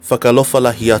Whakalofa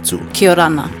lahi atu. Kia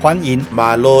orana. Kwan Yin.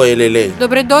 Malo elele.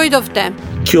 Dobre doidovte.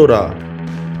 Kia ora.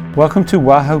 Welcome to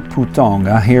Waho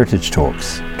Putong, our Heritage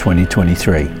Talks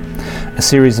 2023, a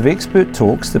series of expert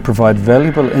talks that provide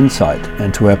valuable insight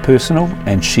into our personal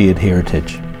and shared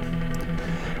heritage.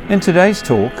 In today's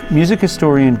talk, music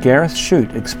historian Gareth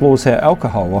Shute explores how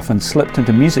alcohol often slipped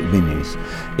into music venues,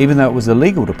 even though it was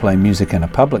illegal to play music in a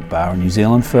public bar in New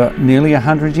Zealand for nearly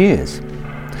 100 years.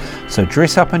 So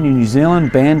dress up in your New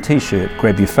Zealand band t-shirt,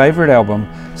 grab your favourite album,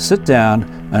 sit down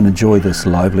and enjoy this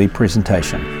lively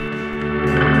presentation.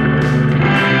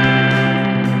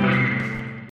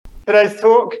 Today's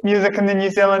talk, Music in the New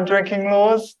Zealand Drinking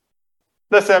Laws.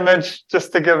 This image,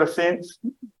 just to give a sense.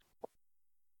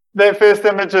 That first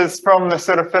image is from the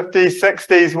sort of 50s,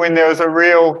 60s when there was a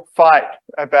real fight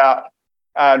about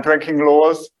drinking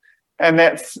laws. And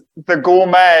that's the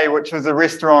Gourmet, which was a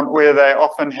restaurant where they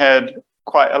often had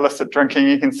quite illicit drinking.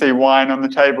 You can see wine on the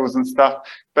tables and stuff,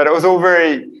 but it was all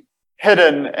very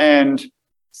hidden and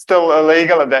still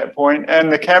illegal at that point.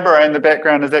 And the cabaret in the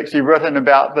background is actually written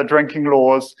about the drinking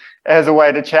laws as a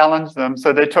way to challenge them.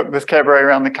 So they took this cabaret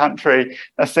around the country,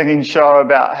 a singing show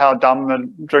about how dumb the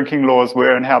drinking laws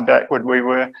were and how backward we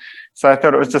were. So I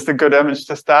thought it was just a good image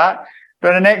to start.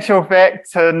 But in actual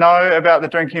fact, to know about the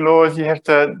drinking laws, you have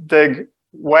to dig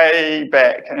way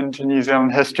back into New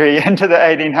Zealand history, into the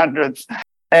 1800s.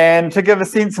 And to give a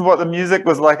sense of what the music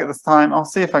was like at this time, I'll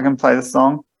see if I can play the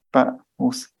song, but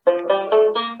we'll see.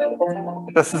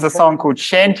 This is a song called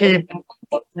Shanty.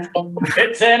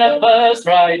 It's in a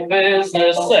first-rate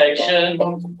business section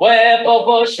where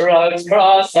bush roads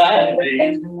cross and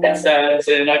meet. It stands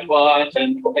in a quiet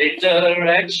and neat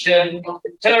direction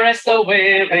to rest the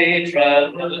weary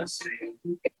traveller's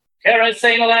feet.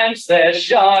 Kerosene lamps, they're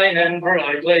shining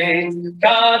brightly,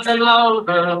 cards and low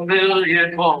the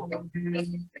billiard ball.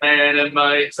 Men and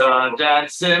maids are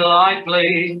dancing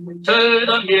lightly to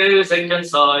the music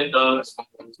inside those.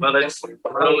 Well, it's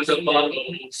rows of bottles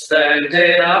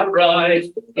standing upright,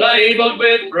 labelled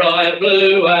with bright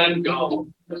blue and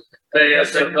gold. There's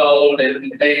so cold it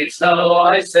needs no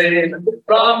icing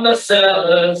from the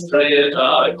cellars cleared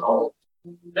I hold.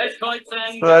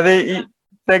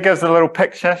 That gives a little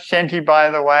picture. Shanty, by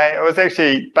the way, it was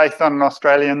actually based on an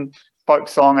Australian folk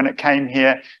song and it came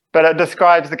here, but it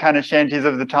describes the kind of shanties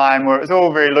of the time where it was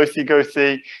all very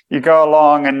loosey-goosey. You go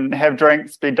along and have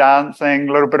drinks, be dancing,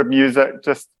 a little bit of music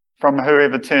just from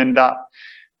whoever turned up.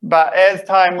 But as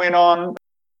time went on,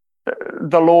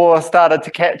 the law started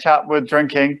to catch up with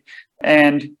drinking,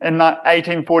 and in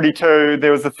 1842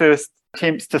 there was the first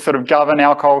attempts to sort of govern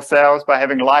alcohol sales by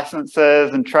having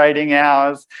licenses and trading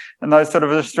hours and those sort of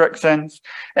restrictions.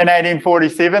 In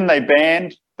 1847, they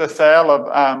banned the sale of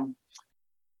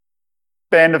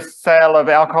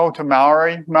alcohol to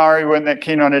Maori. Maori weren't that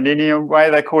keen on it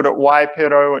anyway. They called it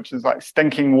waipiro, which is like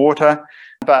stinking water.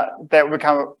 But that would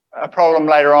become a problem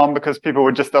later on because people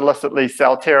would just illicitly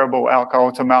sell terrible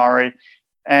alcohol to Maori,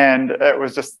 and it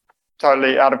was just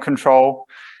totally out of control.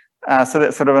 So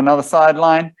that's sort of another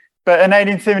sideline. But in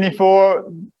 1874,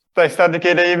 they started to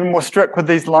get even more strict with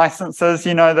these licenses.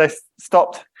 You know, they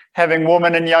stopped having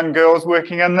women and young girls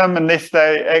working in them unless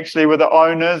they actually were the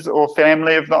owners or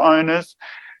family of the owners.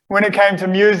 When it came to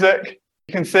music,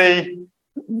 you can see,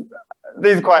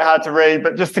 these are quite hard to read,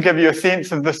 but just to give you a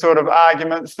sense of the sort of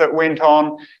arguments that went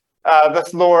on,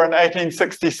 this law in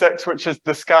 1866, which is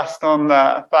discussed on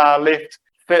the far left,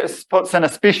 puts in a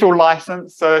special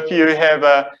license. So if you have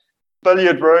a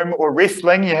billiard room or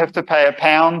wrestling, you have to pay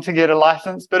 £1 to get a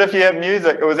license. But if you have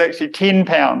music, it was actually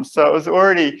 £10. So it was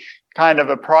already kind of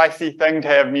a pricey thing to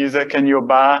have music in your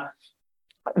bar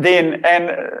then. And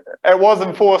it was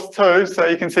enforced too. So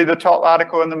you can see the top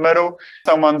article in the middle.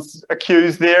 Someone's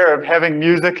accused there of having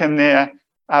music in their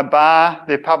bar,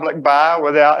 their public bar,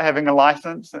 without having a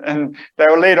license. And they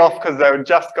were let off because they had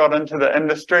just got into the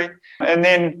industry. And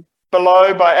then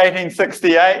below, by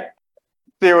 1868,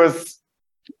 there was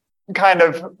kind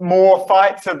of more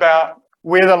fights about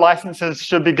whether licenses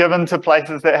should be given to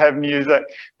places that have music.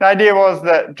 The idea was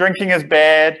that drinking is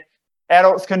bad,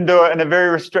 adults can do it in a very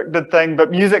restricted thing,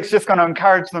 but music's just going to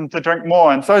encourage them to drink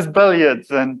more, and so is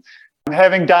billiards and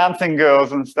having dancing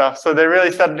girls and stuff. So they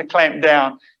really started to clamp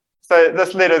down. So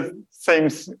this letter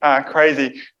seems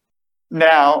crazy.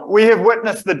 Now, we have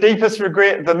witnessed the deepest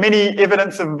regret, the many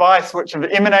evidence of vice which have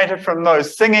emanated from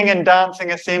those singing and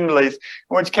dancing assemblies,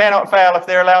 which cannot fail, if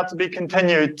they're allowed to be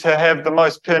continued, to have the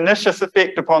most pernicious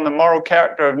effect upon the moral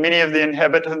character of many of the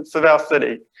inhabitants of our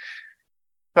city.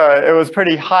 So it was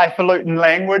pretty highfalutin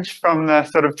language from the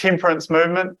sort of temperance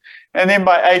movement. And then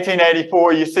by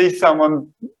 1884, you see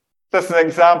someone, this is an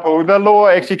example, the law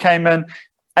actually came in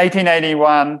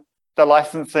 1881, the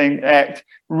Licensing Act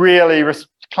really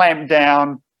clamped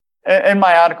down. In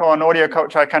my article on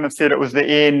Audioculture, I kind of said it was the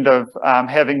end of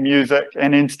having music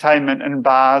and entertainment in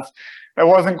bars. It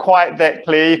wasn't quite that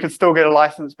clear. You could still get a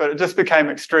license, but it just became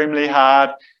extremely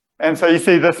hard. And so you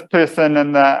see this person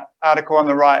in the article on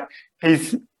the right.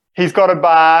 He's got a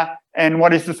bar, and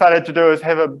what he's decided to do is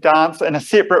have a dance in a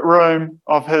separate room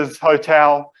of his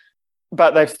hotel,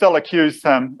 but they've still accused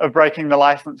him of breaking the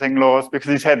licensing laws because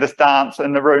he's had this dance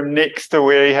in the room next to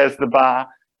where he has the bar.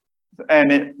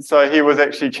 And so he was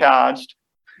actually charged.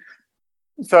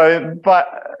 So, but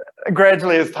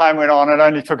gradually as time went on, it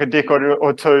only took a decade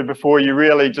or two before you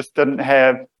really just didn't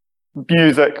have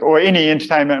music or any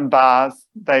entertainment in bars.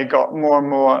 They got more and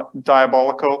more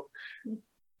diabolical.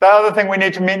 The other thing we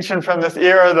need to mention from this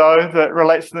era, though, that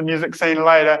relates to the music scene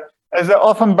later, is that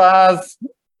often bars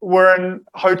were in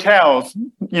hotels.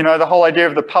 You know, the whole idea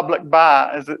of the public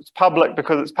bar is it's public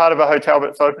because it's part of a hotel, but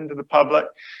it's open to the public.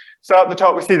 So up the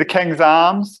top, we see the King's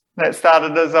Arms. That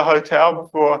started as a hotel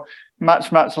before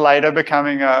much, much later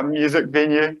becoming a music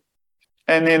venue.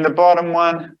 And then the bottom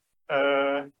one,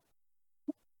 can't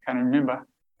remember.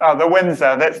 Oh, the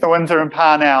Windsor. That's the Windsor in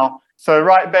Parnell. So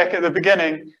right back at the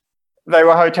beginning, they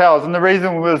were hotels. And the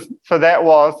reason for that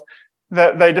was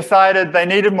that they decided they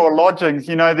needed more lodgings.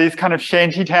 You know, these kind of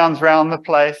shanty towns around the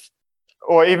place,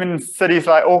 or even cities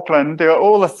like Auckland, there were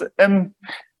all this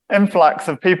influx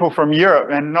of people from Europe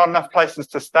and not enough places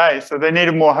to stay, so they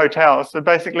needed more hotels. So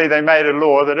basically they made a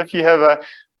law that if you have a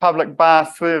public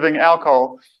bar serving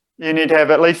alcohol, you need to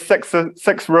have at least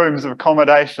six rooms of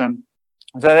accommodation.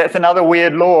 So that's another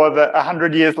weird law that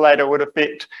 100 years later would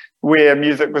affect where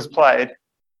music was played.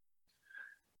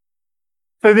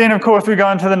 So then, of course, we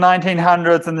go into the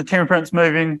 1900s and the temperance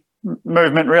movement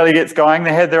really gets going.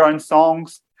 They had their own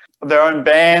songs, their own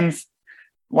bands.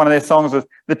 One of their songs was,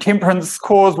 "The temperance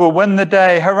cause will win the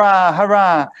day, hurrah,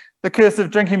 hurrah. The curse of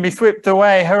drinking be swept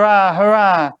away, hurrah,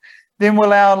 hurrah. Then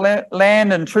will our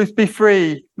land and truth be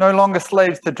free. No longer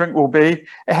slaves to drink will be.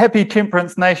 A happy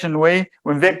temperance nation we,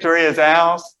 when victory is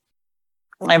ours."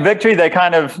 And victory they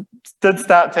kind of did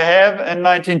start to have in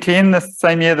 1910, the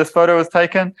same year this photo was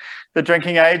taken. The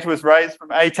drinking age was raised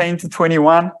from 18 to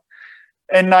 21.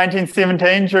 In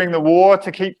 1917, during the war,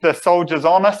 to keep the soldiers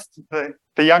honest,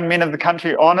 the young men of the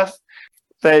country honest,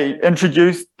 they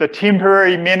introduced the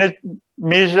temporary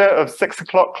measure of 6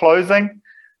 o'clock closing.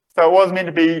 So it was meant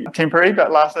to be temporary,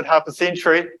 but lasted half a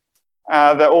century,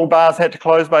 that all bars had to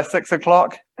close by 6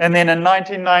 o'clock. And then in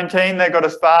 1919, they got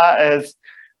as far as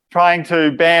trying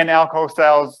to ban alcohol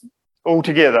sales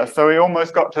altogether. So we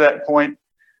almost got to that point.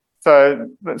 So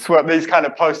that's what these kind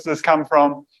of posters come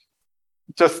from.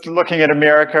 Just looking at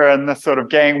America and the sort of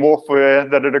gang warfare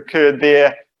that had occurred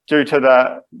there due to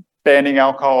the banning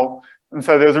alcohol. And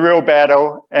so there was a real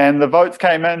battle, and the votes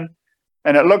came in,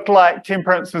 and it looked like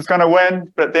temperance was going to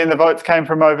win, but then the votes came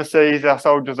from overseas, our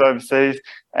soldiers overseas,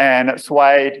 and it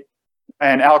swayed,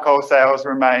 and alcohol sales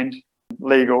remained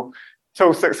legal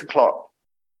till 6 o'clock.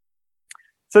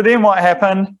 So then what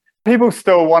happened? People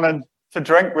still wanted to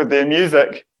drink with their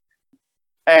music,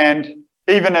 and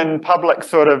even in public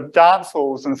sort of dance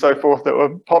halls and so forth that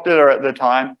were popular at the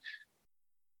time.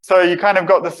 So you kind of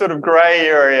got this sort of grey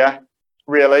area,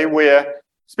 really, where,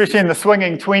 especially in the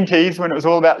swinging 20s, when it was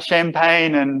all about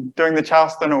champagne and doing the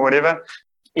Charleston or whatever,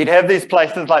 you'd have these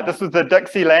places like, this was the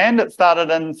Dixieland. It started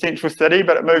in Central City,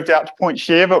 but it moved out to Point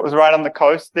Chev. It was right on the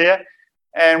coast there.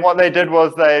 And what they did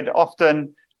was they'd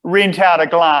often rent out a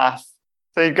glass.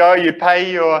 So you'd go, you'd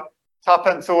pay your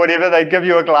tuppence or whatever, they'd give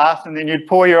you a glass, and then you'd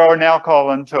pour your own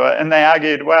alcohol into it. And they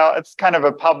argued, well, it's kind of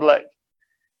a public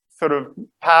sort of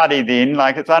party then,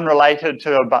 like it's unrelated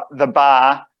to the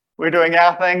bar. We're doing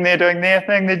our thing, they're doing their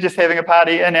thing, they're just having a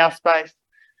party in our space.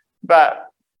 But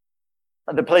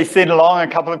the police sent along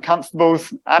a couple of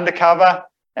constables undercover,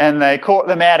 and they caught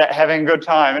them at it having a good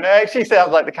time. And it actually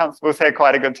sounds like the constables had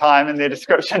quite a good time in their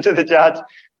description to the judge.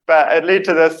 But it led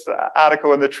to this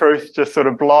article in The Truth just sort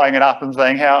of blowing it up and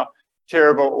saying how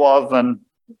terrible it was and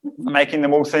making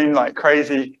them all seem like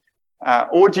crazy.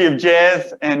 Orgy of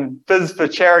jazz and fizz for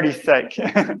charity's sake.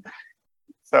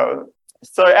 So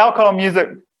alcohol music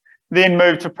then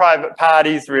moved to private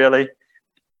parties, really.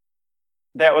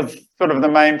 That was sort of the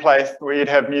main place where you'd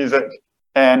have music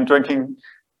and drinking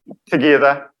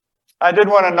together. I did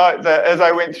want to note that as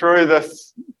I went through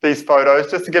these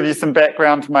photos, just to give you some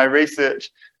background to my research,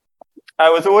 I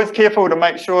was always careful to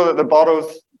make sure that the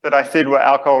bottles that I said were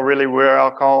alcohol really were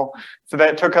alcohol. So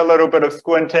that took a little bit of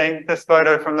squinting. This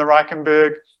photo from the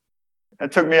Reichenberg,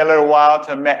 it took me a little while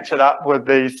to match it up with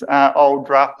these old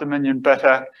Draft Dominion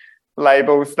bitter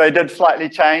labels. They did slightly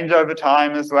change over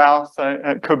time as well, so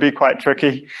it could be quite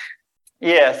tricky.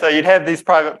 Yeah, so you'd have these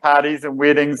private parties and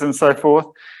weddings and so forth,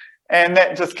 and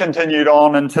that just continued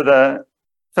on into the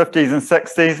 50s and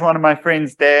 60s. One of my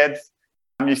friend's dads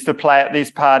used to play at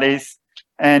these parties,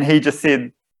 and he just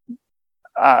said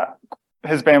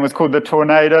his band was called the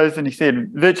Tornadoes, and he said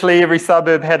virtually every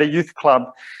suburb had a youth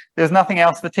club. There's nothing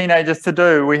else for teenagers to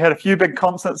do. We had a few big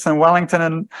concerts in Wellington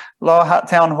and Lower Hutt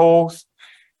town halls,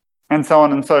 and so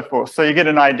on and so forth. So you get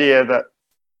an idea that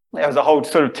there was a whole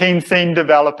sort of teen scene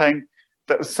developing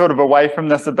that was sort of away from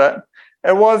this a bit.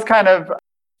 It was kind of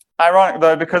ironic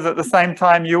though, because at the same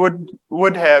time you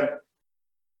would have,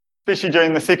 especially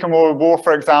during the Second World War,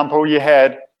 for example, you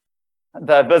had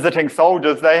the visiting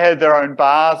soldiers. They had their own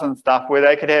bars and stuff where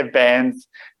they could have bands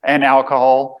and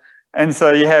alcohol. And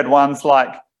so you had ones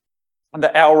like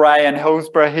the El Rey in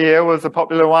Hillsborough here was a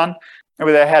popular one,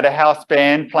 where they had a house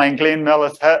band playing Glenn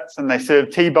Miller's hits, and they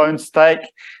served T-bone steak,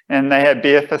 and they had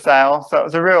beer for sale. So it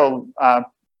was a real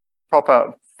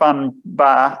proper fun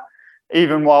bar,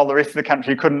 even while the rest of the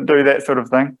country couldn't do that sort of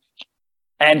thing.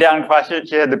 And down in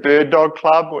Christchurch, you had the Bird Dog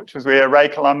Club, which was where Ray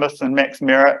Columbus and Max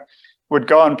Merritt would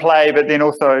go and play, but then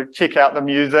also check out the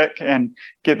music and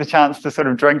get the chance to sort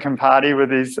of drink and party with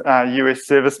these US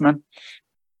servicemen.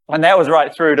 And that was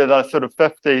right through to the sort of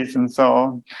 50s and so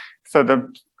on. So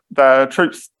the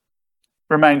troops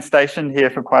remained stationed here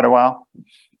for quite a while.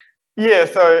 Yeah,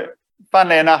 so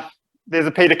funnily enough, there's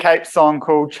a Peter Cape song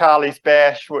called Charlie's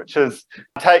Bash, which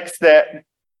takes that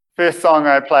first song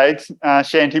I played,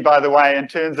 Shanty by the Way, and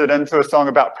turns it into a song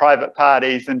about private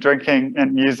parties and drinking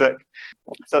and music.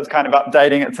 So it's kind of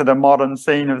updating it to the modern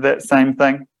scene of that same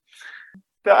thing.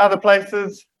 The other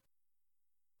places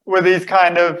were these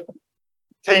kind of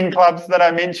teen clubs that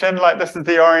I mentioned, like this is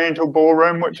the Oriental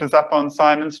Ballroom, which is up on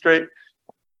Simon Street.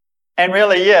 And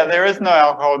really, yeah, there is no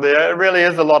alcohol there. It really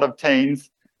is a lot of teens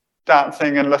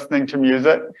dancing and listening to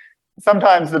music.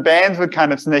 Sometimes the bands would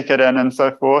kind of sneak it in and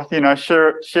so forth. You know,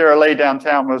 Shira Lee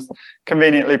downtown was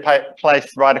conveniently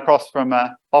placed right across from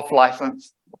a off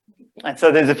license. And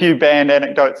so there's a few band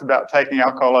anecdotes about taking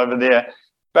alcohol over there.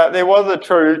 But there was a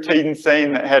true teen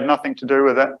scene that had nothing to do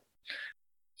with it.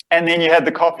 And then you had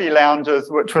the coffee lounges,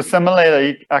 which were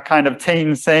similarly a kind of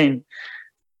teen scene.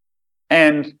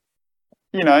 And,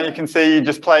 you know, you can see you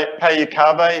just pay your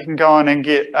cover. You can go on and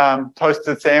get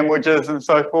toasted sandwiches and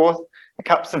so forth,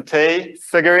 cups of tea,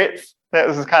 cigarettes. That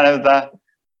was kind of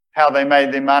how they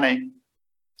made their money.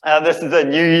 This is a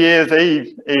New Year's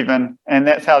Eve even, and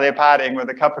that's how they're partying, with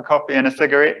a cup of coffee and a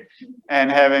cigarette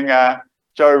and having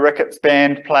Joe Ricketts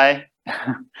band play.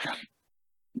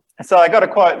 So I got a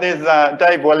quote. There's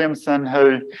Dave Williamson,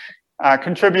 who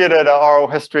contributed oral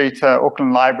history to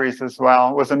Auckland libraries as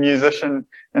well, was a musician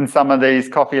in some of these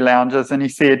coffee lounges, and he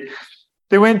said,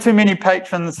 "There weren't too many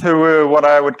patrons who were what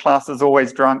I would class as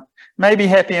always drunk, maybe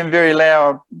happy and very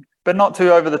loud, but not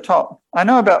too over the top. I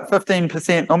know about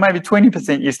 15% or maybe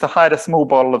 20% used to hide a small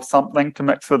bottle of something to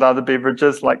mix with other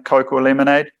beverages like Coke or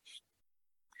lemonade.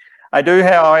 I do,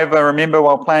 however, remember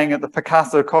while playing at the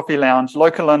Picasso Coffee Lounge,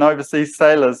 local and overseas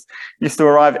sailors used to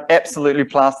arrive absolutely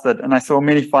plastered, and I saw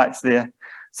many fights there.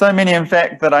 So many, in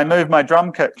fact, that I moved my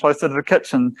drum kit closer to the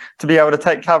kitchen to be able to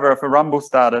take cover if a rumble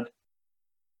started.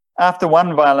 After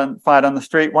one violent fight on the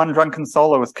street, one drunken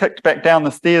sailor was kicked back down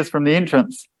the stairs from the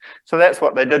entrance." So that's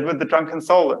what they did with the drunken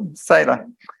sailor.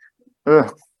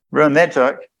 Ugh, ruined that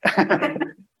joke.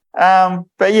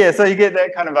 But yeah, so you get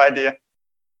that kind of idea.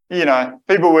 You know,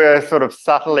 people were sort of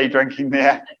subtly drinking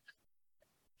there.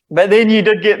 But then you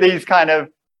did get these kind of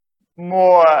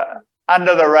more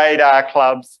under the radar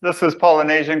clubs. This was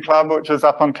Polynesian Club, which was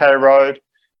up on K Road.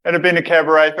 It had been a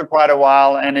cabaret for quite a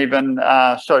while and even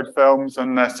showed films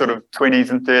in the sort of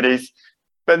 20s and 30s.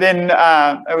 But then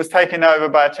it was taken over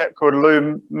by a chap called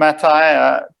Lou Matai,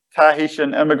 a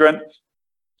Tahitian immigrant,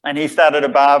 and he started a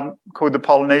bar called the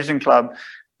Polynesian Club.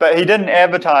 But he didn't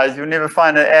advertise. You'll never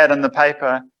find an ad in the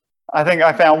paper. I think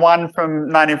I found one from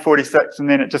 1946, and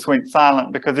then it just went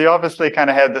silent, because he obviously kind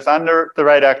of had this under the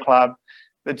radar club.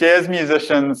 The jazz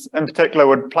musicians in particular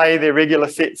would play their regular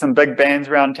sets in big bands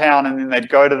around town, and then they'd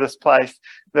go to this place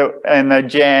and they'd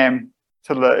jam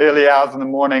till the early hours in the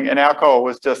morning, and alcohol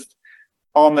was just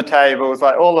on the tables.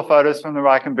 Like all the photos from the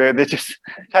Reichenberg, they're just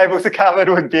tables are covered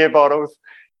with beer bottles.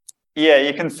 Yeah,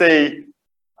 you can see,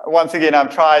 once again,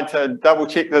 I've tried to double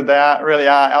check that they really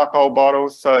are alcohol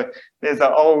bottles. So there's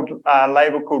an old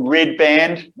label called Red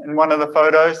Band in one of the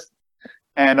photos,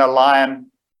 and a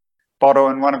Lion bottle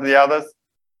in one of the others.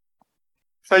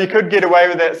 So you could get away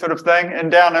with that sort of thing. And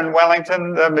down in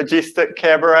Wellington, the Majestic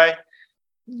Cabaret,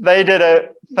 they did a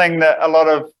thing that a lot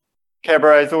of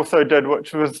cabarets also did,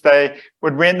 which was they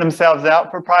would rent themselves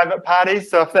out for private parties.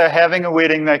 So if they're having a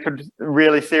wedding, they could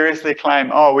really seriously claim,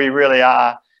 oh, we really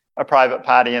are a private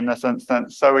party in this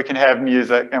instance. So we can have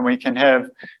music and we can have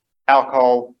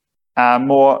alcohol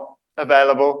more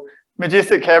available.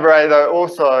 Majestic Cabaret, though,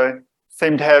 also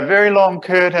seemed to have very long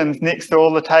curtains next to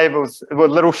all the tables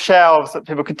with little shelves that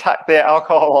people could tuck their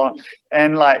alcohol on.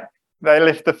 And like they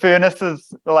left the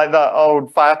furnaces, like the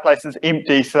old fireplaces,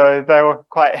 empty. So they were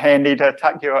quite handy to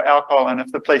tuck your alcohol in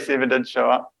if the police ever did show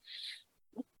up.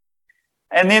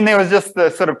 And then there was just the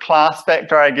sort of class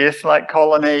factor, I guess, like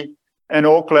Colony in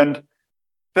Auckland.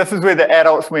 This is where the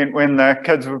adults went when the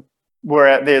kids were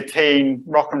at their teen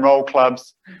rock and roll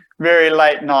clubs. Very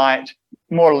late night,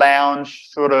 more lounge,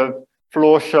 sort of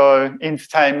floor show,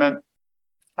 entertainment.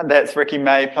 And that's Ricky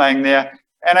May playing there.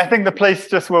 And I think the police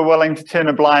just were willing to turn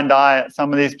a blind eye at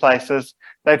some of these places.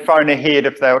 They'd phone ahead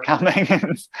if they were coming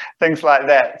and things like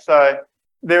that. So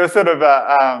there was sort of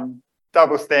a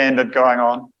double standard going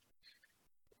on.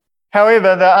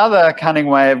 However, the other cunning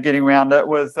way of getting around it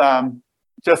was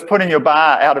just putting your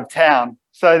bar out of town.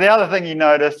 So the other thing you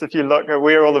notice if you look at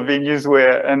where all the venues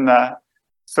were in the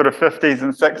sort of 50s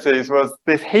and 60s was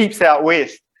there's heaps out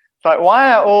west. It's like,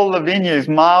 why are all the venues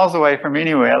miles away from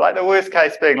anywhere? Like the worst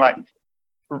case being like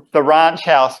the Ranch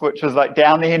House, which was like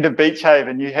down the end of Beach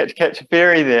Haven. You had to catch a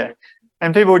ferry there.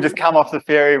 And people would just come off the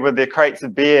ferry with their crates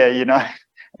of beer, you know.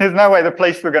 There's no way the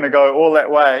police were going to go all that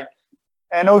way.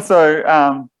 And also,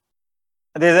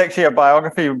 there's actually a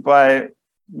biography by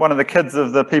one of the kids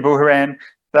of the people who ran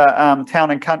the Town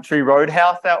and Country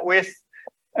Roadhouse out west.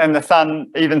 And the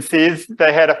son even says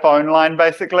they had a phone line,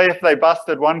 basically. If they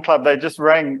busted one club, they'd just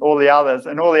ring all the others,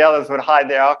 and all the others would hide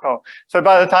their alcohol. So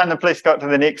by the time the police got to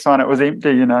the next one, it was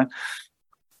empty, you know.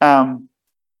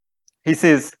 He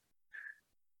says,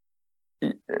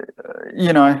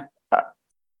 you know,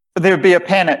 there would be a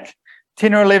panic.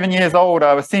 10 or 11 years old,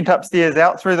 I was sent upstairs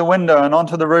out through the window and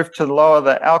onto the roof to lower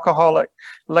the alcoholic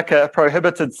liquor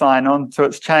prohibited sign onto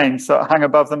its chain so it hung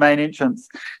above the main entrance.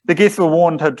 The guests were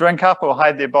warned to drink up or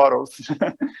hide their bottles.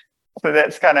 So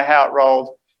that's kind of how it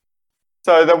rolled.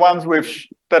 So the ones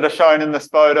that are shown in this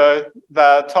photo,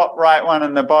 the top right one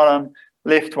and the bottom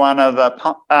left one are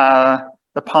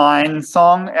the Pine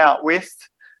Song out west,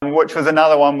 which was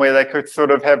another one where they could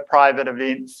sort of have private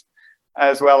events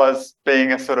as well as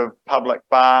being a sort of public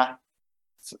bar.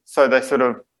 So they sort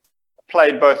of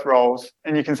played both roles,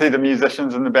 and you can see the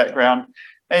musicians in the background.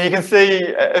 And you can see,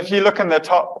 if you look in the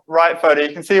top right photo,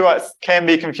 you can see what can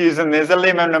be confusing. There's a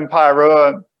lemon and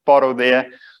Pairua bottle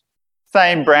there,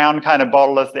 same brown kind of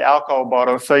bottle as the alcohol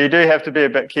bottle. So you do have to be a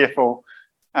bit careful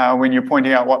when you're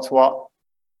pointing out what's what.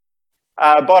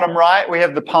 Bottom right, we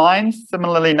have the Pines,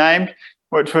 similarly named,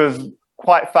 which was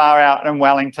quite far out in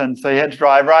Wellington. So you had to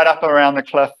drive right up around the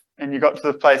cliff and you got to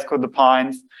this place called the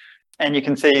Pines. And you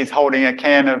can see he's holding a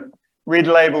can of Red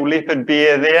Label Leopard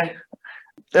beer there.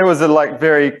 It was a like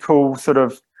very cool sort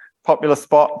of popular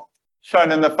spot.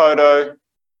 Shown in the photo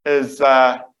is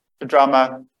the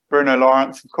drummer Bruno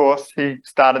Lawrence, of course. He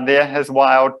started there, his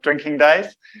wild drinking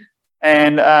days.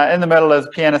 And in the middle is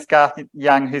pianist Garth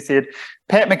Young, who said,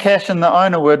 Pat McCashin, the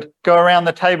owner, would go around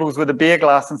the tables with a beer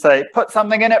glass and say, put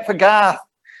something in it for Garth.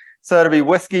 So it'd be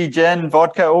whiskey, gin,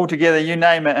 vodka, all together, you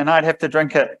name it, and I'd have to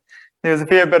drink it. There was a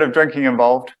fair bit of drinking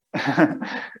involved.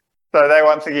 So they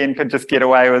once again could just get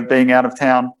away with being out of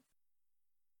town.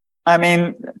 I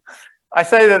mean, I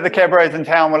say that the cabarets in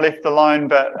town were left alone,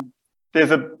 but there's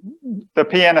the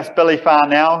pianist Billy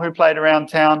Farnell who played around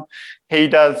town. He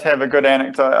does have a good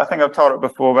anecdote. I think I've told it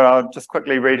before, but I'll just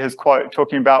quickly read his quote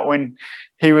talking about when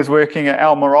he was working at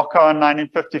El Morocco in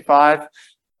 1955.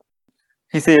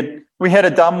 He said, we had a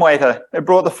dumbwaiter. It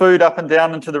brought the food up and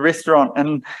down into the restaurant.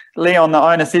 And Leon, the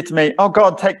owner, said to me, oh,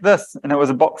 God, take this. And it was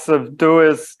a box of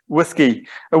Dewar's whiskey,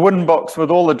 a wooden box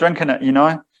with all the drink in it, you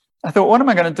know. I thought, what am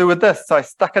I going to do with this? So I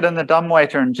stuck it in the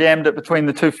dumbwaiter and jammed it between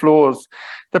the two floors.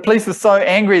 The police were so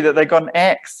angry that they got an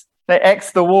axe. They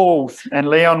axed the walls, and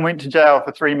Leon went to jail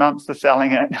for 3 months for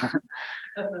selling it.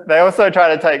 They also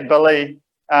tried to take Billy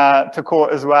to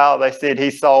court as well. They said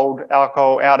he sold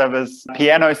alcohol out of his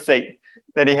piano seat,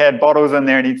 that he had bottles in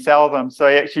there and he'd sell them. So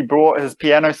he actually brought his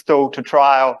piano stool to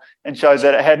trial and showed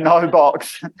that it had no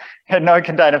box, had no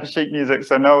container for sheet music,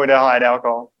 so nowhere to hide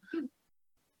alcohol.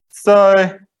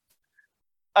 So,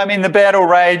 I mean, the battle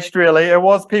raged, really. It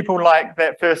was people like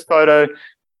that first photo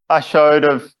I showed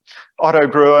of Otto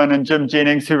Gruen and Jim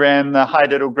Jennings, who ran the High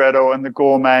Diddle Griddle and the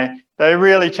Gourmet. They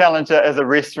really challenged it as a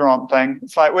restaurant thing.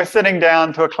 It's like, we're sitting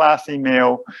down to a classy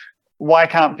meal. Why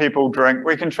can't people drink?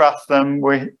 We can trust them.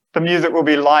 The music will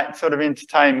be light sort of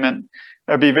entertainment.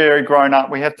 It'll be very grown up.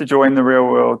 We have to join the real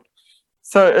world.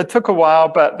 So it took a while,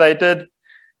 but they did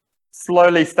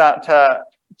slowly start to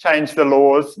change the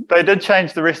laws. They did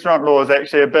change the restaurant laws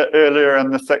actually a bit earlier in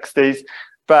the 60s,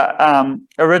 but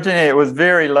originally it was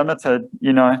very limited,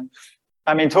 you know.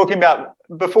 I mean, talking about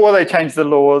before they changed the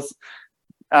laws,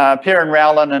 Perrin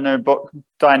Rowland in her book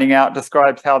Dining Out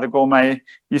describes how the gourmet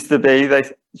used to be.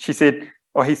 He said,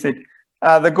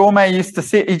 the gourmet used to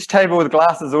set each table with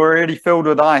glasses already filled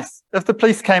with ice. If the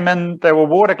police came in, they were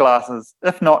water glasses.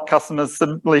 If not, customers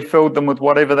simply filled them with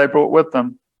whatever they brought with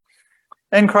them.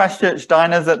 In Christchurch,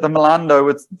 diners at the Milando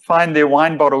would find their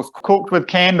wine bottles corked with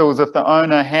candles if the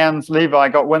owner, Hans Levi,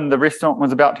 got wind the restaurant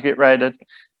was about to get raided.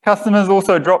 Customers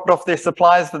also dropped off their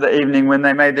supplies for the evening when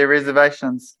they made their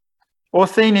reservations.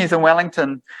 Orsini's in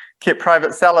Wellington kept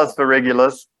private cellars for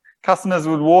regulars. Customers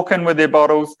would walk in with their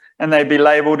bottles and they'd be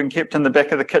labelled and kept in the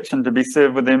back of the kitchen to be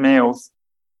served with their meals.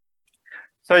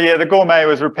 So yeah, the gourmet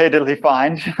was repeatedly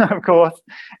fined, of course.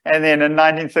 And then in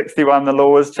 1961, the law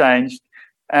was changed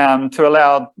to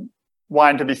allow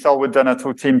wine to be sold with dinner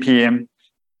till 10 p.m.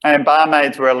 And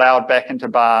barmaids were allowed back into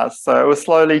bars. So it was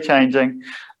slowly changing.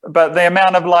 But the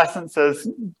amount of licenses,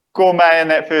 gourmet in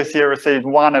that first year received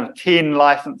 1 of 10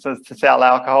 licenses to sell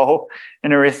alcohol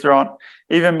in a restaurant.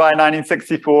 Even by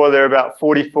 1964, there were about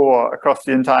 44 across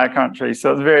the entire country. So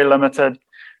it was very limited.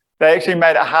 They actually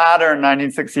made it harder in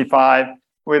 1965,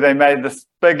 where they made this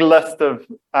big list of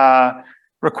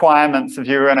requirements if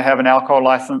you were going to have an alcohol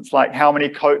license, like how many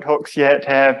coat hooks you had to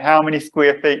have, how many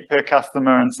square feet per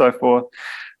customer, and so forth.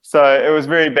 So it was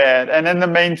very bad. And in the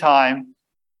meantime,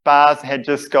 bars had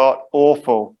just got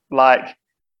awful. Like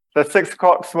the 6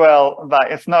 o'clock swell,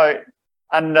 like it's no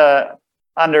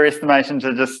underestimation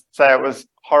to just say it was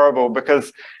horrible,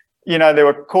 because you know there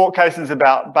were court cases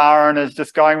about bar owners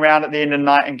just going around at the end of the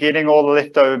night and getting all the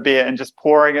leftover beer and just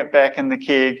pouring it back in the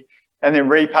keg and then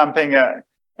repumping it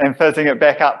and fizzing it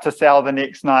back up to sell the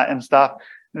next night and stuff.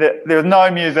 There was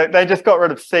no music. They just got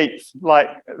rid of seats. Like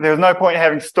there was no point in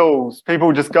having stools. People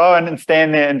would just go in and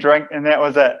stand there and drink, and that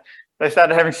was it. They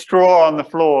started having straw on the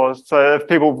floors, so if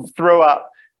people threw up,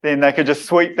 then they could just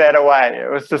sweep that away. It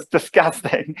was just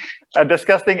disgusting. A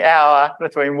disgusting hour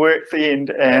between work's end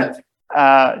and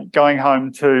going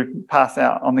home to pass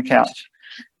out on the couch.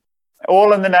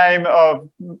 All in the name of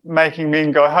making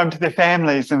men go home to their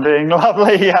families and being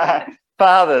lovely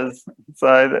fathers.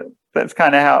 So that's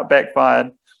kind of how it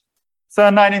backfired. So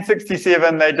in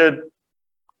 1967, they did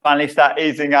finally start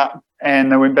easing up,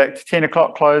 and they went back to 10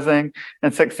 o'clock closing.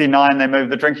 In 69, they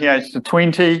moved the drinking age to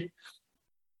 20.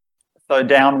 So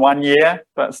down 1 year,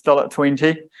 but still at 20.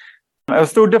 It was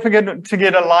still difficult to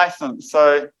get a license.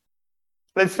 So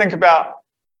let's think about,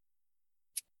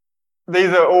 these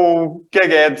are all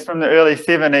gig ads from the early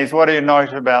 70s. What do you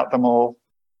note about them all?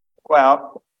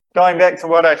 Well, going back to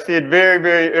what I said very,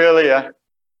 very earlier,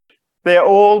 they're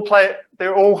all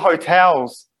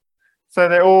hotels. So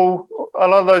a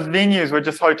lot of those venues were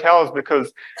just hotels,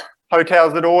 because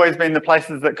hotels had always been the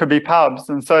places that could be pubs.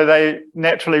 And so they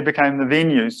naturally became the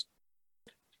venues.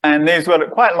 And these were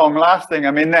quite long lasting.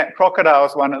 I mean, that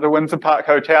Crocodiles one at the Windsor Park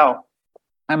Hotel,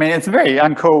 I mean, it's a very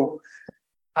uncool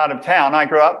part of town. I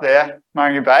grew up there,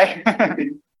 Maungi Bay.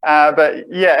 But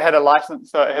yeah, it had a license,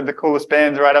 so it had the coolest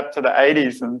bands right up to the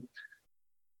 80s. And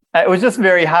it was just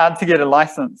very hard to get a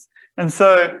license. And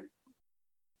so,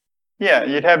 yeah,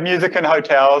 you'd have music in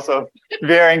hotels of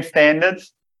varying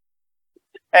standards.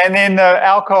 And then the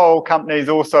alcohol companies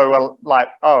also were like,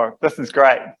 oh, this is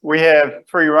great. We have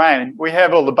free reign. We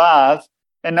have all the bars,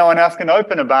 and no one else can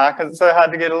open a bar because it's so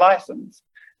hard to get a license.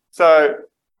 So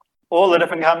all the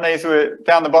different companies were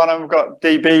down the bottom. We've got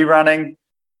DB running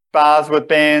bars with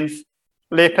bands.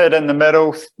 Leopard in the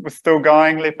middle was still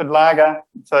going, Leopard Lager.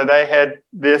 So they had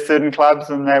their certain clubs,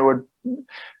 and they would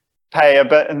pay a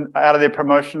bit out of their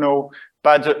promotional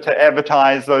budget to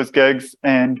advertise those gigs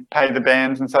and pay the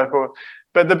bands and so forth.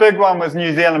 But the big one was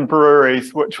New Zealand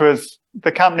Breweries, which was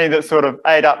the company that sort of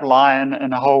ate up Lion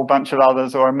and a whole bunch of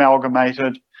others, or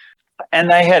amalgamated.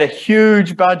 And they had a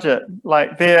huge budget.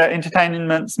 Like their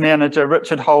entertainment manager,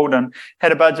 Richard Holden,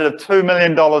 had a budget of $2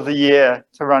 million a year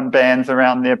to run bands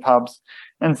around their pubs.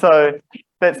 And so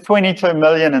that's 22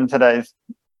 million in today's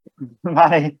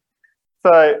money.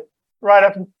 So right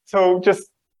up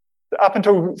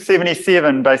until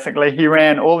 77, basically, he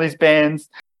ran all these bands.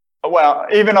 Well,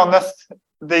 even on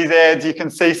these ads, you can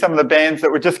see some of the bands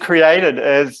that were just created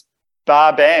as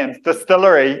bar bands.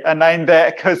 Distillery are named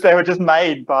that because they were just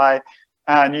made by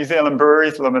New Zealand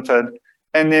Breweries Limited.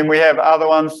 And then we have other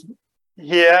ones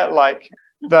here, like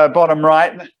the bottom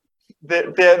right. They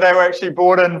were actually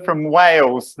brought in from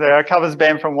Wales. They're a covers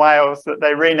band from Wales that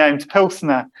they renamed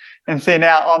Pilsner and sent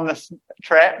out on the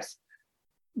traps.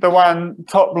 The one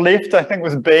top left, I think,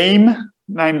 was Beam,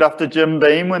 named after Jim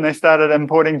Beam when they started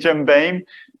importing Jim Beam.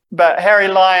 But Harry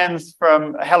Lyons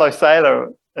from Hello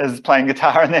Sailor is playing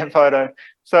guitar in that photo.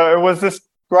 So it was this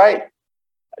great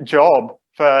job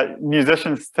for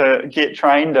musicians to get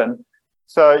trained in.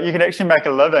 So you could actually make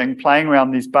a living playing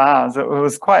around these bars. It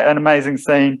was quite an amazing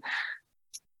scene.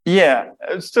 Yeah,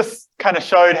 it's just kind of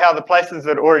showed how the places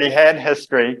that already had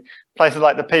history, places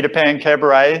like the Peter Pan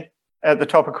Cabaret at the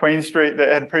top of Queen Street that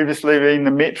had previously been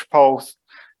the Metropoles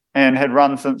and had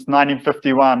run since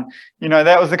 1951,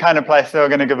 that was the kind of place they were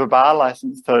going to give a bar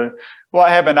license to. What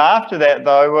happened after that,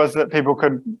 though, was that people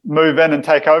could move in and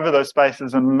take over those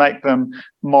spaces and make them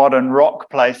modern rock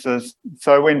places.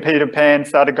 So when Peter Pan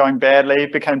started going badly,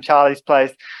 it became Charlie's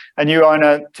Place. A new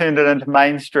owner turned it into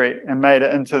Main Street and made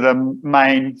it into the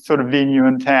main sort of venue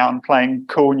in town, playing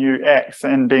cool new acts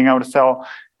and being able to sell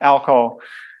alcohol.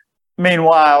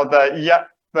 Meanwhile,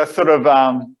 the sort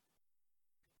of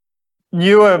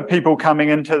newer people coming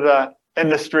into the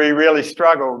industry really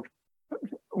struggled.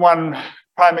 One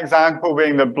prime example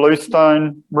being the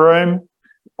Bluestone Room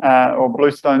or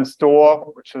Bluestone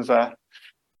Store, which was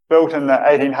built in the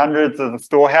 1800s as a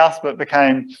storehouse, but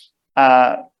became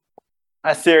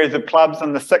a series of clubs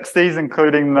in the 60s,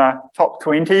 including the Top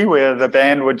 20, where the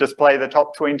band would just play the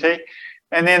Top 20.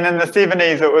 And then in the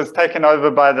 70s, it was taken over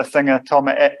by the singer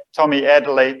Tommy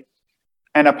Adderley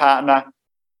and a partner.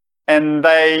 And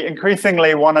they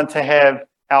increasingly wanted to have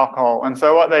alcohol. And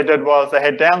so what they did was they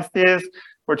had downstairs,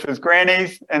 which was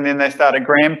Granny's, and then they started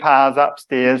Grandpa's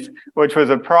upstairs, which was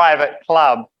a private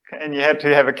club. And you had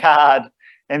to have a card,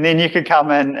 and then you could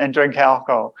come in and drink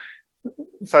alcohol.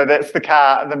 So that's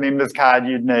the member's card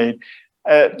you'd need.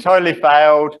 It totally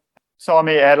failed.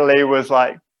 Tommy Adderley was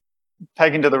like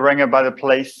taken to the ringer by the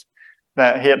police,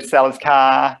 that he had to sell his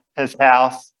car, his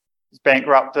house, was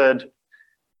bankrupted.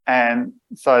 And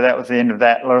so that was the end of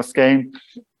that little scheme.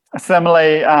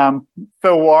 Similarly,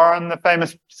 Phil Warren, the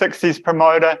famous 60s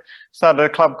promoter, started a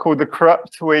club called The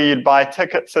Crypt, where you'd buy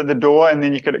tickets at the door and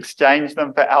then you could exchange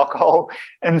them for alcohol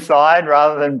inside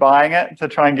rather than buying it to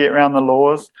try and get around the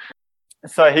laws.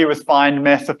 So he was fined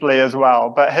massively as well.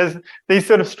 But these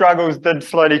sort of struggles did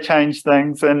slowly change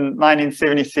things. In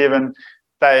 1977,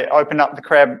 they opened up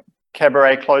the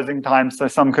cabaret closing time so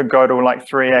some could go till like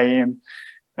 3 a.m.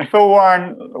 And Phil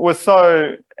Warren was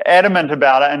so adamant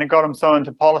about it, and it got him so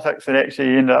into politics that actually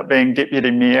he ended up being deputy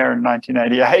mayor in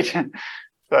 1988.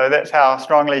 So that's how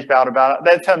strongly he felt about it.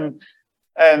 That's him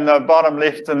in the bottom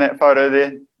left in that photo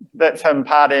there. That's him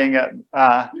partying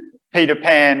at Peter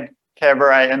Pan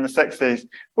Cabaret in the 60s,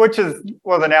 which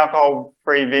was an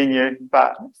alcohol-free venue,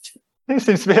 but there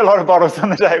seems to be a lot of bottles on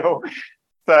the table.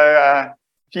 So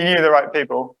if you knew the right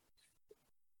people.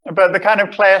 But the kind of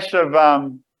clash of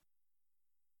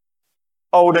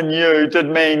old and new did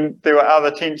mean there were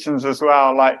other tensions as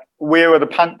well, like where were the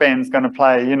punk bands going to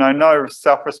play? No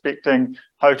self-respecting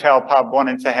hotel pub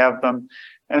wanted to have them.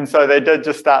 And so they did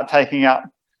just start taking up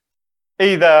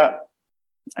either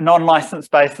non-licensed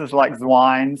spaces like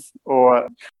Zwine's or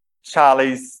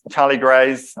Charlie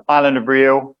Gray's Island of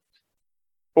Real,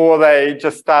 or they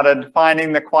just started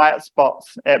finding the quiet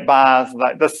spots at bars.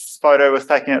 Like this photo was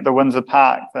taken at the Windsor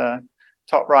Park, the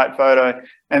top right photo,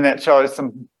 and that shows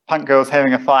some punk girls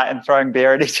having a fight and throwing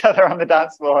beer at each other on the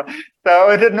dance floor. So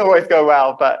it didn't always go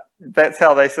well, but that's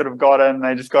how they sort of got in.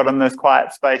 They just got in those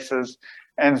quiet spaces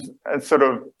and sort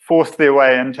of forced their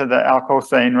way into the alcohol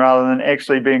scene rather than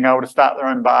actually being able to start their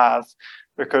own bars,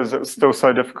 because it was still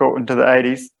so difficult into the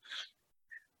 80s.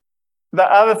 The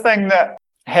other thing that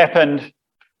happened,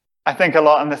 I think, a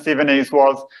lot in the 70s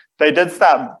was they did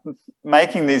start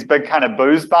making these big kind of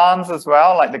booze barns as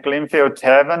well, like the Glenfield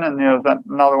Tavern, and there was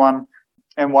another one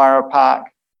in Waira Park,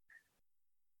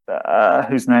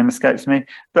 whose name escapes me.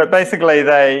 But basically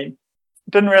they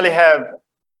didn't really have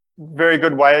very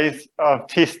good ways of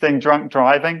testing drunk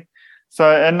driving. So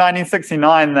in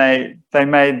 1969, they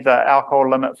made the alcohol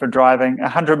limit for driving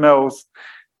 100 mils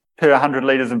per 100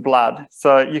 litres of blood.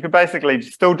 So you could basically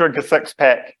still drink a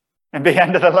six-pack and be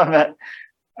under the limit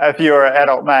if you were an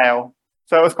adult male.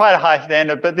 So it was quite a high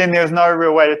standard, but then there was no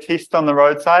real way to test on the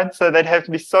roadside. So they'd have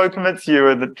to be so convinced you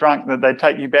were drunk that they'd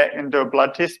take you back and do a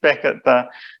blood test back at the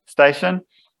station.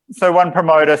 So one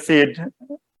promoter said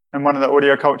in one of the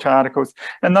Audioculture articles,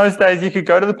 in those days you could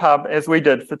go to the pub, as we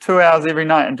did, for 2 hours every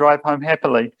night and drive home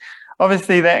happily.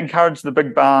 Obviously that encouraged the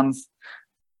big barns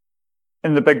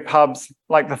in the big pubs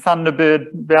like the Thunderbird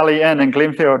Valley Inn in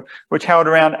Glenfield, which held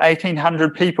around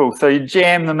 1,800 people. So you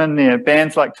jam them in there,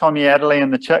 bands like Tommy Adderley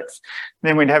and the Chicks,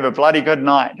 then we'd have a bloody good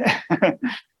night.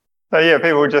 So yeah,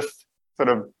 people just sort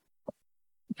of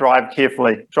drive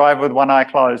carefully, drive with one eye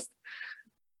closed.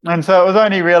 And so it was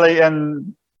only really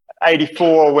in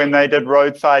 84 when they did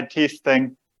roadside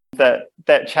testing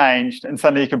that changed, and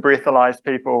suddenly you could breathalyze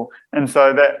people. And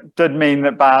so that did mean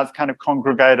that bars kind of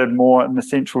congregated more in the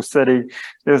central city.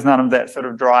 There was none of that sort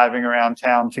of driving around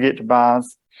town to get to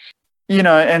bars.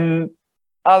 And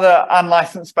other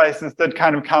unlicensed spaces did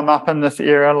kind of come up in this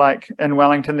era, like in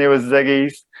Wellington there was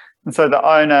Ziggy's. And so the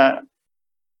owner,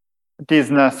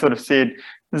 Desner, sort of said,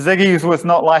 Ziggy's was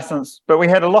not licensed, but we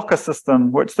had a locker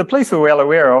system, which the police were well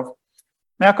aware of.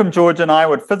 Malcolm, George and I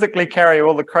would physically carry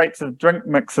all the crates of drink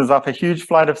mixes up a huge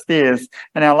flight of stairs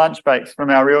in our lunch breaks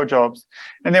from our real jobs.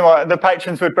 And then the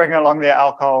patrons would bring along their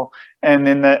alcohol and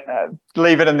then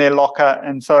leave it in their locker.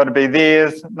 And so it'd be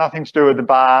theirs, nothing to do with the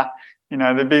bar.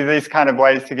 There'd be these kind of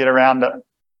ways to get around it.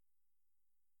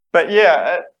 But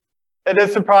yeah, it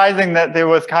is surprising that there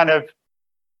was kind of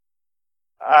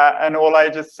an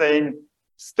all-ages scene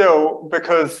still,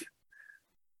 because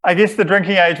I guess the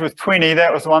drinking age was 20,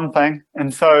 that was one thing.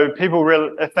 And so people really,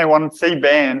 if they wanted to see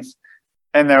bands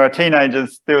and they were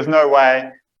teenagers, there was no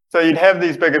way. So you'd have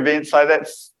these big events, like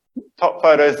that's top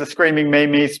photos, the Screaming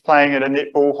Mimes playing at a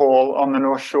netball hall on the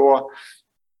North Shore.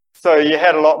 So you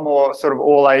had a lot more sort of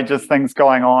all ages things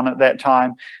going on at that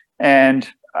time. And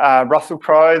Russell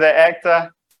Crowe, the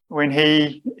actor, when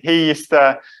he used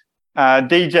to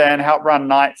DJ and help run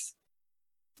nights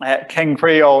at King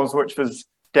Creole's, which was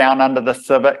down under the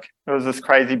Civic. It was this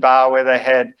crazy bar where they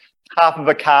had half of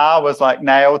a car was like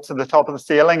nailed to the top of the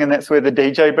ceiling, and that's where the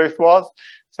DJ booth was.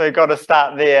 So he got to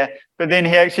start there. But then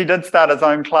he actually did start his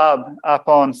own club up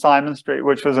on Simon Street,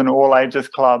 which was an all-ages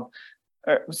club,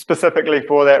 specifically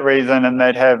for that reason, and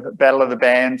they'd have Battle of the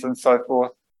Bands and so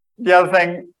forth. The other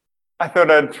thing I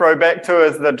thought I'd throw back to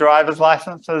is the driver's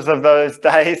licenses of those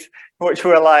days, which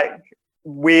were like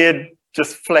weird,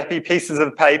 just flappy pieces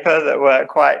of paper that were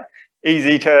quite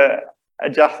easy to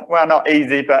adjust. Well, not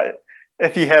easy, but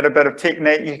if you had a bit of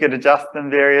technique, you could adjust in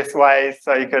various ways.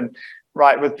 So you could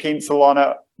write with pencil on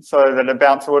it so that a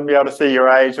bouncer wouldn't be able to see your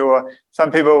age. Or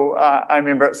some people, I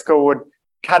remember at school, would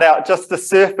cut out just the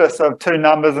surface of two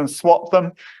numbers and swap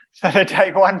them. So they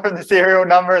take one from the serial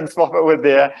number and swap it with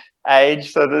their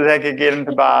age so that they could get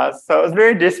into bars. So it was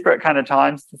very desperate kind of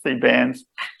times to see bands.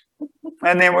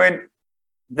 And then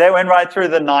that went right through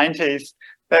the 90s.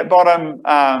 That bottom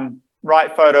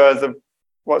right photo is of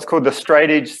what's called the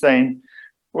straight edge scene,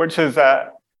 which is an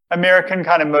American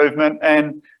kind of movement.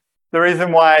 And the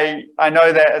reason why I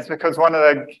know that is because one of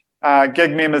the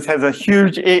gig members has a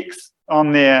huge X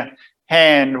on their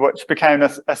hand, which became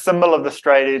a symbol of the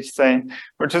straight edge scene,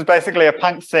 which is basically a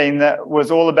punk scene that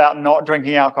was all about not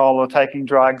drinking alcohol or taking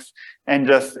drugs and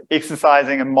just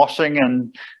exercising and moshing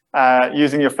and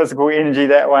using your physical energy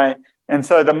that way. And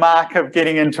so the mark of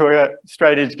getting into a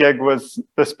straight edge gig was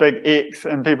this big X,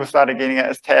 and people started getting it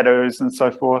as tattoos and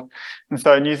so forth. And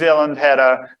so New Zealand had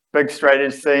a big straight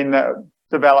edge scene that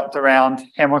developed around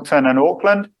Hamilton and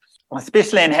Auckland,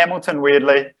 especially in Hamilton,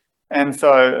 weirdly. And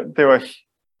so there were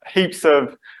heaps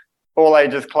of all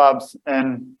ages clubs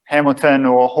in Hamilton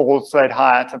or halls they'd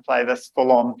hire to play this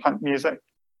full-on punk music.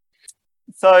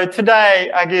 So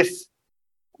today, I guess,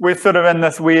 we're sort of in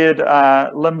this weird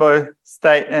limbo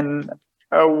state in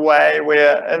a way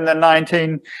where in the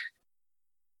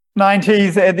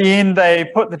 1990s, at the end, they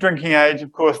put the drinking age,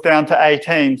 of course, down to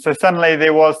 18. So suddenly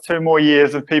there was 2 more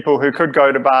years of people who could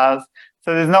go to bars.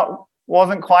 So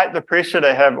wasn't quite the pressure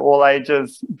to have all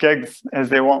ages gigs as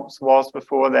there once was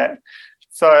before that.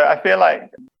 So I feel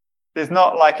like there's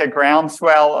not like a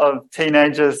groundswell of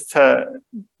teenagers to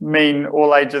mean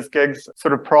all ages gigs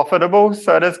sort of profitable.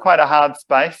 So it is quite a hard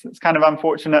space. It's kind of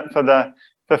unfortunate for the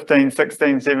 15,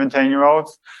 16,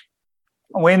 17-year-olds.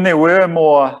 When there were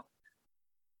more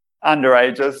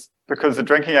underages, because the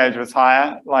drinking age was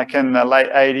higher, like in the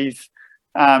late 80s,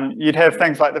 you'd have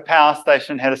things like the power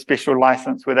station had a special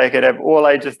license where they could have all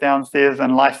ages downstairs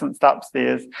and licensed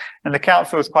upstairs. And the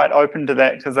council was quite open to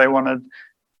that because they wanted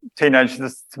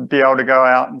teenagers to be able to go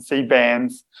out and see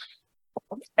bands.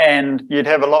 And you'd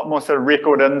have a lot more sort of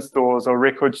record-in stores or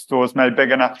record stores made big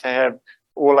enough to have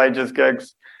all ages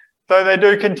gigs. So they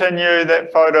do continue.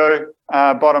 That photo,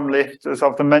 bottom left, is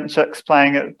of the Mint Chicks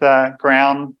playing at the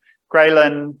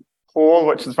Grayland Hall,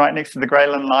 which is right next to the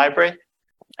Grayland Library.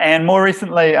 And more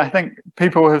recently, I think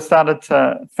people have started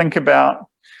to think about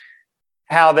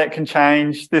how that can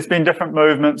change. There's been different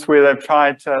movements where they've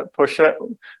tried to push it.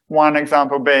 One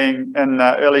example being in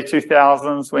the early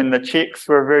 2000s when the Czechs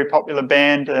were a very popular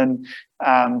band in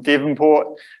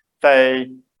Devonport.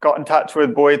 They got in touch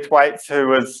with Boyd Thwaites, who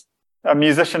was a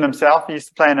musician himself. He used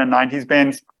to play in a 90s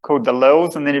band called the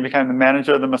Lils, and then he became the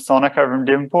manager of the Masonic over in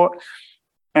Devonport.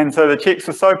 And so the Czechs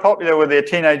were so popular with their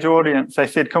teenage audience, they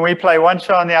said, can we play one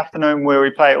show in the afternoon where we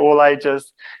play all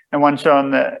ages and one show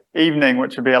in the evening,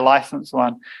 which would be a licensed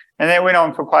one. And that went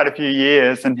on for quite a few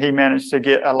years, and he managed to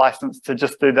get a license to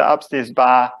just do the upstairs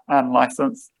bar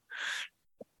unlicensed.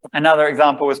 Another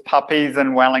example was Puppies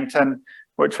in Wellington,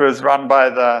 which was run by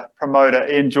the promoter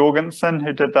Ian Jorgensen,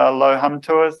 who did the Low Hum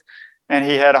tours. And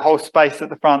he had a whole space at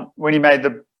the front. When he made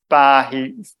the bar,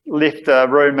 he left a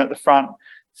room at the front.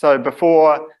 So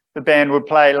before the band would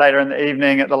play later in the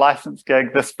evening at the license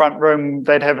gig, this front room,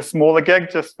 they'd have a smaller gig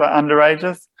just for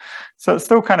underages. So it's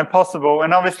still kind of possible.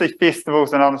 And obviously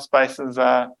festivals and other spaces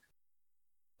are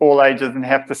all ages and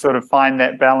have to sort of find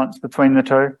that balance between the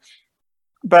two.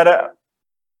 But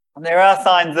there are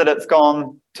signs that it's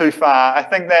gone too far. I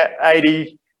think that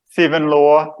 87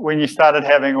 law, when you started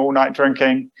having all-night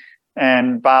drinking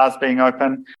and bars being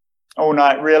open all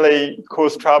night, really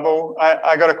caused trouble.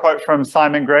 I got a quote from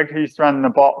Simon Grigg, who used to run The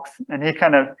Box, and he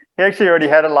actually already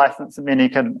had a license and meant he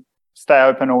could stay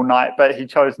open all night, but he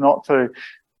chose not to.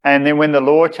 And then when the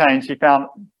law changed, he felt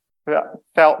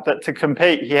that to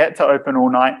compete, he had to open all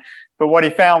night. But what he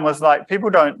found was, like, people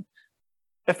don't,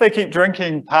 if they keep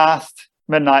drinking past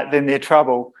midnight, then they're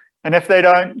trouble. And if they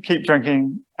don't keep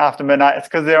drinking after midnight, it's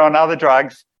because they're on other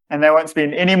drugs and they won't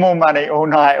spend any more money all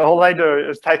night. All they do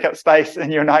is take up space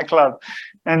in your nightclub.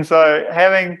 And so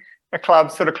having a club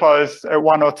sort of closed at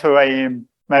 1 or 2 a.m.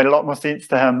 made a lot more sense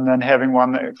to him than having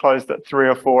one that closed at 3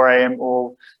 or 4 a.m.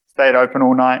 or stayed open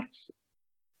all night.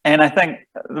 And I think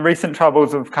the recent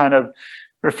troubles have kind of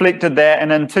reflected that.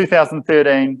 And in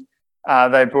 2013,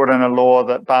 they brought in a law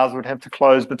that bars would have to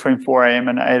close between 4 a.m.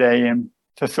 and 8 a.m.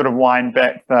 to sort of wind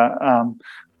back the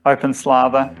open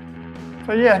slather.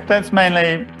 So yeah, that's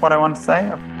mainly what I want to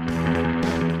say.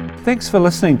 Thanks for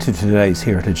listening to today's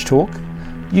Heritage Talk.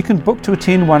 You can book to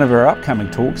attend one of our upcoming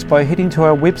talks by heading to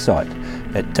our website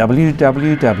at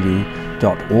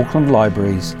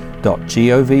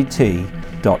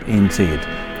www.aucklandlibraries.govt.nz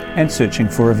and searching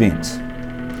for events.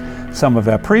 Some of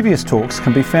our previous talks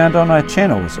can be found on our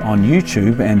channels on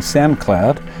YouTube and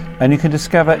SoundCloud, and you can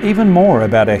discover even more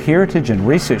about our heritage and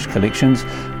research collections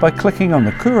by clicking on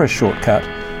the Kura shortcut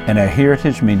in our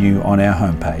heritage menu on our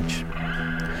homepage.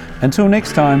 Until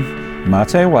next time, mā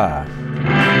te wā.